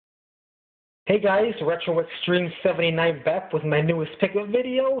Hey guys, Retro Extreme 79 back with my newest pickup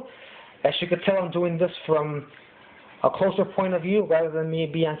video. As you can tell, I'm doing this from a closer point of view rather than me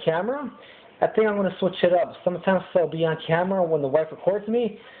be on camera. I think I'm going to switch it up. Sometimes I'll be on camera when the wife records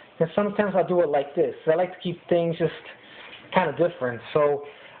me, and sometimes I'll do it like this. I like to keep things just kind of different. So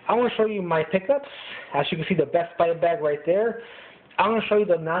I want to show you my pickups. As you can see, the Best Buy bag right there. I'm going to show you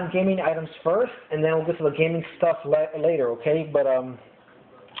the non-gaming items first, and then we'll get to the gaming stuff later, okay? But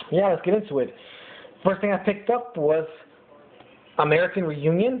yeah, let's get into it. First thing I picked up was American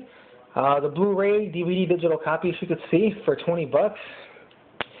Reunion, the Blu-ray DVD digital copy, as you could see, for 20 bucks.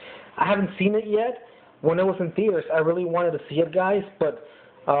 I haven't seen it yet. When it was in theaters, I really wanted to see it, guys, but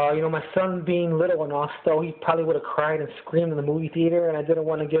you know, my son being little and all, so he probably would have cried and screamed in the movie theater, and I didn't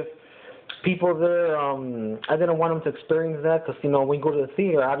want to give people there, I didn't want them to experience that, because, you know, when you go to the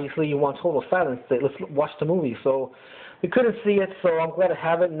theater, obviously you want total silence. Let's watch the movie. So we couldn't see it, so I'm glad to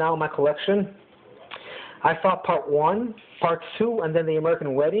have it now in my collection. I saw part 1, part 2, and then the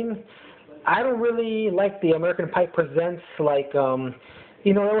American Wedding. I don't really like the American Pie Presents, like,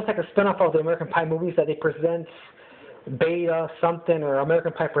 you know, it was like a spinoff of the American Pie movies that they present Beta something, or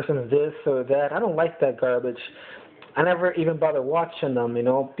American Pie Presents this or that. I don't like that garbage. I never even bother watching them, you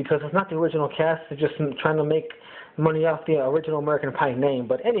know, because it's not the original cast. They're just trying to make money off the original American Pie name.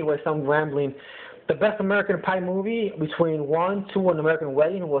 But anyway, so I'm rambling. The best American Pie movie between 1, 2, and American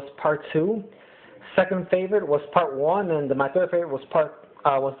Wedding was part 2. Second favorite was part 1, and my third favorite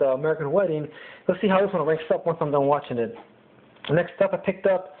was the American Wedding. Let's see how this one ranks up once I'm done watching it. Next up, I picked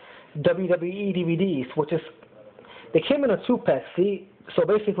up WWE DVDs, which is, they came in a 2-pack, see? So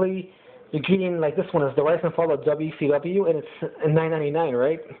basically, you're getting, like, this one is the Rise and Fall of WCW, and it's $9.99,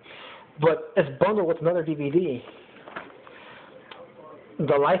 right? But it's bundled with another DVD.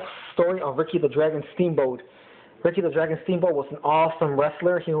 The life story of Ricky the Dragon Steamboat. Ricky the Dragon Steamboat was an awesome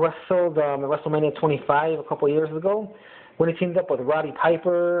wrestler. He wrestled at WrestleMania 25 a couple years ago when he teamed up with Roddy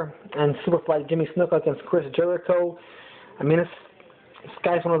Piper and Superfly Jimmy Snuka against Chris Jericho. I mean, this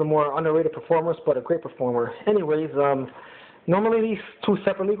guy's one of the more underrated performers, but a great performer. Anyways, normally these two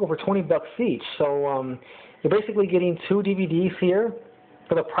separately go for 20 bucks each. So you're basically getting 2 DVDs here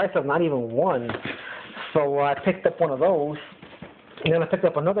for the price of not even one. So I picked up one of those. And then I picked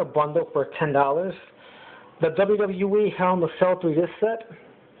up another bundle for $10. The WWE Hell in a Cell 3 disc set.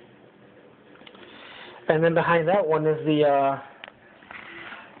 And then behind that one is the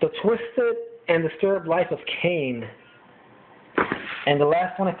Twisted and Disturbed Life of Kane. And the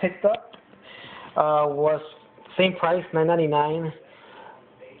last one I picked up was same price, $9.99.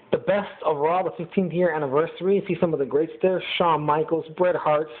 The Best of Raw, the 15th year anniversary. See some of the greats there: Shawn Michaels, Bret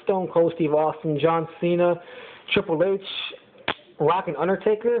Hart, Stone Cold Steve Austin, John Cena, Triple H, Rock, and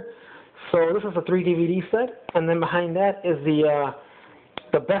Undertaker. So this is a 3 DVD set, and then behind that is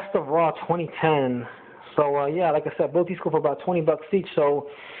the Best of Raw 2010. So yeah, like I said, both these go for about 20 bucks each. So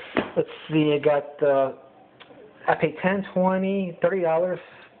let's see, I paid $10, $20, $30,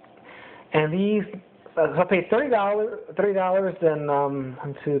 and these I paid $30 and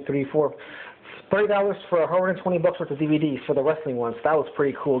 $1, 2, 3, 4, $30 for 120 bucks worth of DVDs for the wrestling ones. That was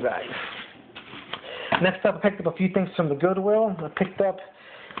pretty cool, guys. Next up, I picked up a few things from the Goodwill. I picked up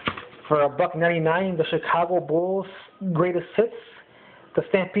for $1.99 the Chicago Bulls Greatest Hits. The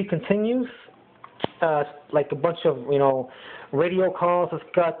Stampede Continues. Like a bunch of, you know, radio calls. It's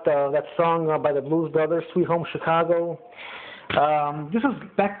got that song by the Blues Brothers, Sweet Home Chicago. This is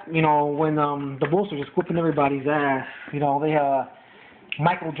back, you know, when the Bulls were just whooping everybody's ass. You know, they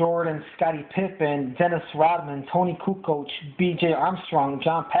Michael Jordan, Scottie Pippen, Dennis Rodman, Tony Kukoc, B.J. Armstrong,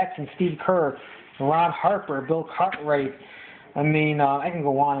 John Paxson, Steve Kerr, Ron Harper, Bill Cartwright. I mean, I can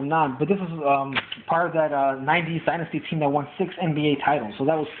go on and on, but this is part of that 90s Dynasty team that won 6 NBA titles, so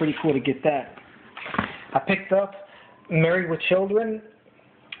that was pretty cool to get that. I picked up Married with Children,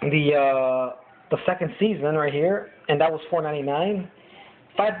 the second season right here, and that was $4.99.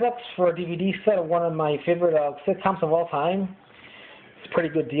 $5 for a DVD set of one of my favorite sitcoms of all time. It's a pretty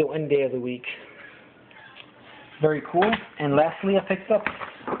good deal any day of the week. Very cool. And lastly, I picked up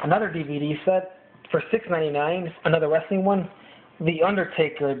another DVD set for $6.99, another wrestling one, The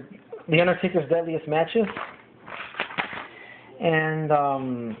Undertaker's Deadliest Matches. And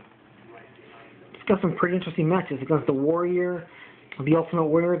it's got some pretty interesting matches against the Warrior, the Ultimate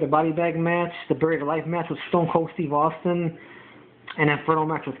Warrior, the Body Bag match, the Buried Alive match with Stone Cold Steve Austin, an Inferno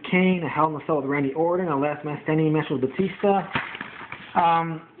match with Kane, a Hell in a Cell with Randy Orton, a Last Man Standing match with Batista.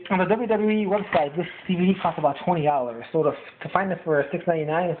 On the WWE website, this DVD costs about $20, so to find it for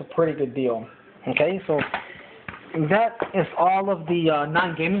 $6.99 is a pretty good deal. Okay, so that is all of the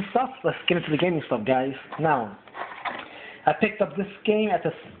non-gaming stuff. Let's get into the gaming stuff, guys. Now, I picked up this game at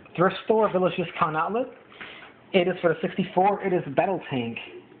the thrift store, Village Discount Outlet. It is for the 64. It is Battle Tank.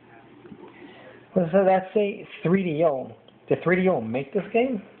 What does that say? 3DO. Did 3DO make this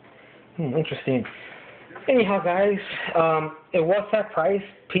game? Interesting. Anyhow, guys, it was that price.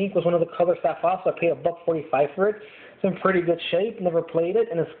 Pink was one of the colors that off, so I paid $1.45 for it. It's in pretty good shape. Never played it,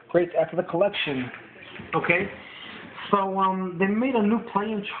 and it's great after the collection. Okay. So they made a new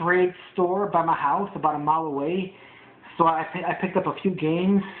play and trade store by my house, about a mile away. So I picked up a few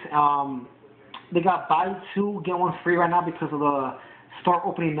games. They got buy two get one free right now because of the store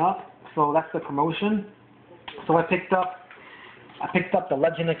opening up. So that's the promotion. So I picked up The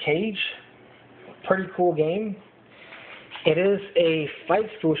Legend of Cage. Pretty cool game. It is a fight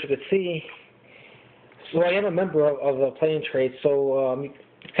school, as you could see. So I am a member of the play and trade. So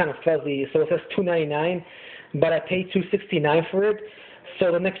it's kind of fuzzy. So it says $2.99. But I paid $2.69 for it.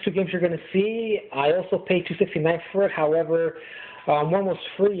 So the next two games you're going to see, I also paid $2.69 for it. However, one was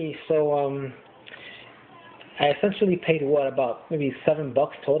free, so I essentially paid about maybe $7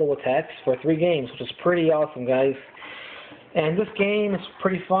 total with tax for 3 games, which is pretty awesome, guys. And this game is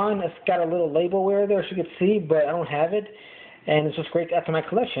pretty fun. It's got a little label wear there, as you can see, but I don't have it. And it's just great to add to my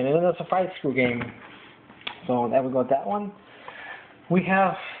collection. And then it's a fight screw game. So there we go with that one. We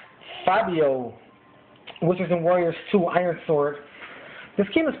have Fabio, Wizards and Warriors 2 Iron Sword. This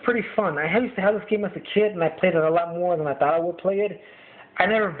game is pretty fun. I used to have this game as a kid, and I played it a lot more than I thought I would play it. I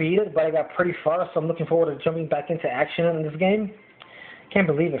never beat it, but I got pretty far, so I'm looking forward to jumping back into action in this game. Can't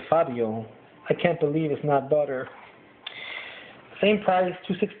believe it, Fabio. I can't believe it's not butter. Same price,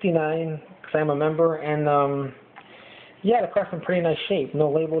 $2.69, because I'm a member, and yeah, the card's in pretty nice shape. No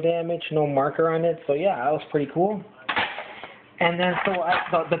label damage, no marker on it, so yeah, that was pretty cool. And then, so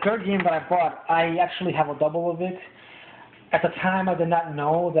the third game that I bought, I actually have a double of it. At the time, I did not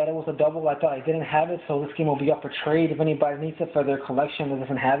know that it was a double. I thought I didn't have it, so this game will be up for trade if anybody needs it for their collection that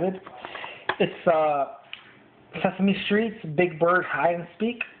doesn't have it. It's Sesame Street's Big Bird Hide and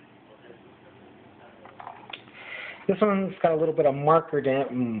Speak. This one's got a little bit of marker damage,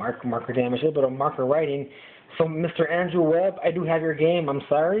 a little bit of marker writing. So, Mr. Andrew Webb, I do have your game. I'm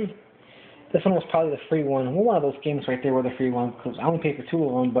sorry. This one was probably the free one. One of those games right there were the free one, because I only paid for 2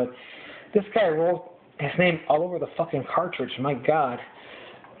 of them. But this guy wrote his name all over the fucking cartridge. My God.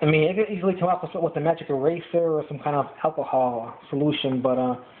 I mean, it could easily come up with a magic eraser or some kind of alcohol solution. But,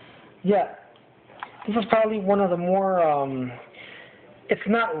 yeah. This is probably one of the more, it's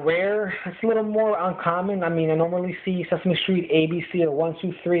not rare. It's a little more uncommon. I mean, I normally see Sesame Street ABC or 1,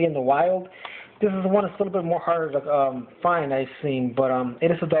 2, 3 in the wild. This is one that's a little bit more harder to find, I've seen, but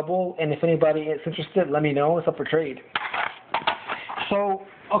it is a double, and if anybody is interested, let me know. It's up for trade. So,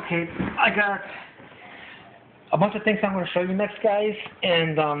 okay, I got a bunch of things I'm going to show you next, guys,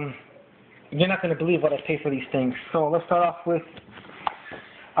 and you're not going to believe what I pay for these things. So let's start off with,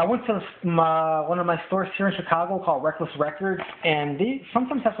 I went to one of my stores here in Chicago called Reckless Records, and they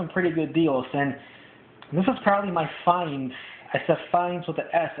sometimes have some pretty good deals, and this is probably my find. I said finds with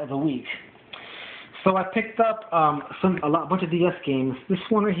the S of the week. So I picked up a bunch of DS games. This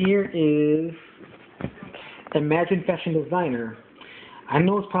one right here is Imagine Fashion Designer. I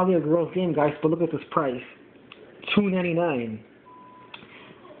know it's probably a girl's game, guys, but look at this price. $2.99.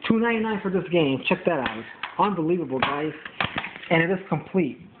 $2.99 for this game. Check that out. Unbelievable, guys. And it is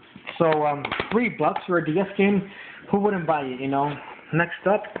complete. So $3 for a DS game. Who wouldn't buy it, you know? Next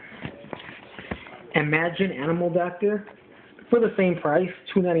up, Imagine Animal Doctor for the same price,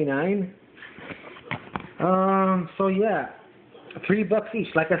 $2.99. So yeah, $3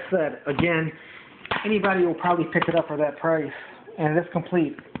 each. Like I said, again, anybody will probably pick it up for that price, and it's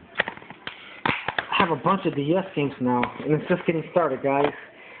complete. I have a bunch of DS games now, and it's just getting started, guys.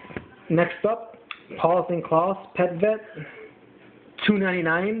 Next up, Paws and Claws Pet Vet,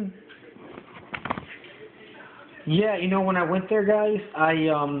 $2.99. Yeah, you know, when I went there, guys, I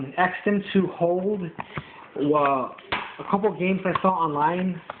asked them to hold a couple games I saw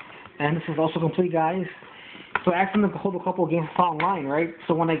online, and this is also complete, guys. So I asked them to hold a couple of games I saw online, right?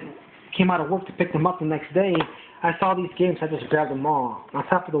 So when I came out of work to pick them up the next day, I saw these games, I just grabbed them all, on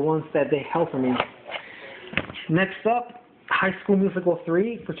top of the ones that they held for me. Next up, High School Musical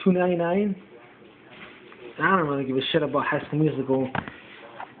 3 for $2.99. I don't really give a shit about High School Musical,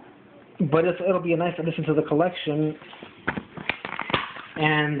 but it'll be a nice addition to the collection.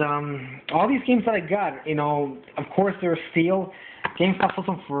 And all these games that I got, you know, of course they're steel. GameStop sells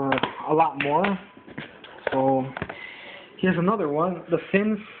them for a lot more. So here's another one, The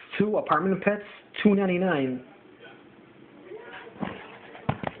Sims 2 Apartment Pets, $2.99.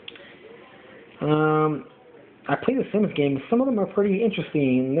 I play the Sims games. Some of them are pretty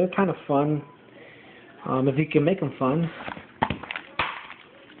interesting. They're kind of fun, if you can make them fun.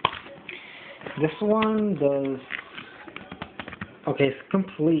 This one does... Okay, it's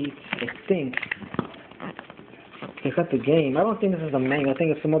complete, I think. It's got the game. I don't think this is a manga. I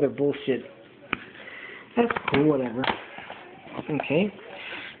think it's some other bullshit. That's cool, whatever. Okay.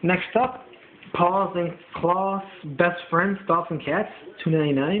 Next up, Paws and Claws Best Friends, Dogs and Cats,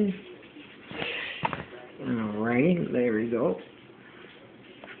 $2.99. Alright, there we go.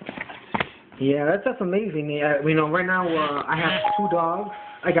 Yeah, that's amazing. You know, right now I have 2 dogs.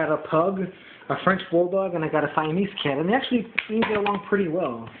 I got a pug, a French bulldog, and I got a Siamese cat, and they actually get along pretty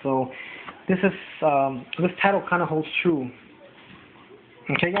well. So this title kind of holds true.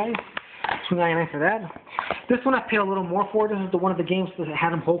 Okay, guys, $2.99 for that. This one I paid a little more for. This is one of the games that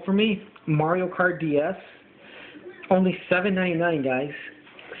had them hold for me. Mario Kart DS, only $7.99, guys.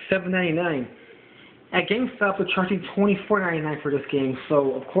 $7.99. At GameStop, they're charging $24.99 for this game.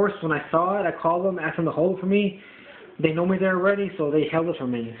 So, of course, when I saw it, I called them, asked them to hold it for me. They know me there already, so they held it for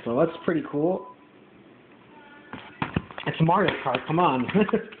me. So that's pretty cool. It's Mario Kart, come on.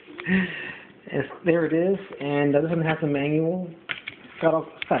 There it is, and this one has a manual. It's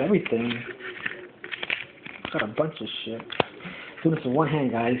got everything. It's got a bunch of shit. Do this in one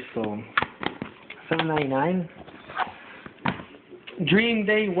hand, guys, so $7.99. Dream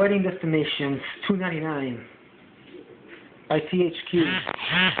Day Wedding Destinations, $2.99 by THQ.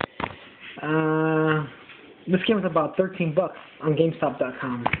 This game is about $13 on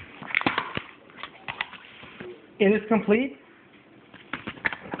GameStop.com. It is complete.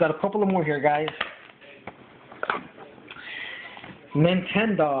 Got a couple of more here, guys.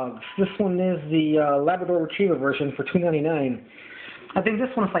 Nintendogs. This one is the Labrador Retriever version for $2.99. I think this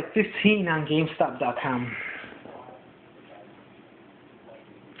one is like $15 on GameStop.com.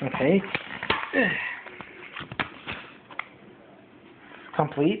 Okay.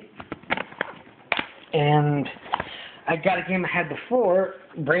 Complete. And I got a game I had before,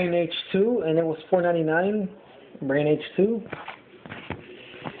 Brain H2, and it was $4.99. Brain H2.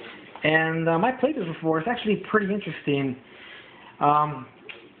 And I played this before. It's actually pretty interesting.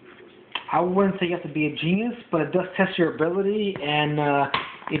 I wouldn't say you have to be a genius, but it does test your ability, and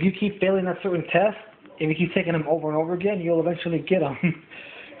if you keep failing that certain test, if you keep taking them over and over again, you'll eventually get them.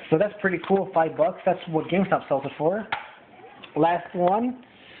 So that's pretty cool, $5. That's what GameStop sells it for. Last one,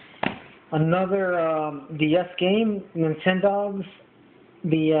 another DS game, Nintendogs,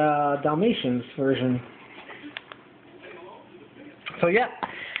 the Dalmatians version. So yeah,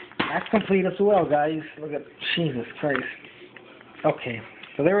 that's complete as well, guys. Look at, Jesus Christ. Okay,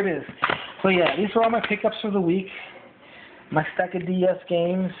 so there it is. So yeah, these are all my pickups for the week. My stack of DS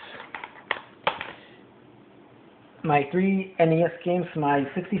games, my 3 NES games, my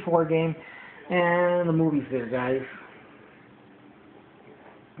 64 game, and the movies there, guys.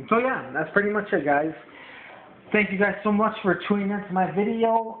 So yeah, that's pretty much it, guys. Thank you guys so much for tuning into my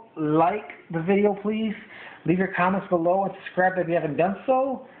video. Like the video, please. Leave your comments below and subscribe if you haven't done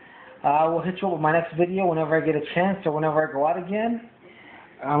so. I will hit you up with my next video whenever I get a chance or whenever I go out again.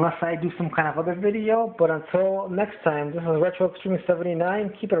 Unless I do some kind of other video. But until next time, this is Retro Extreme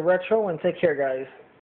 79. Keep it retro and take care, guys.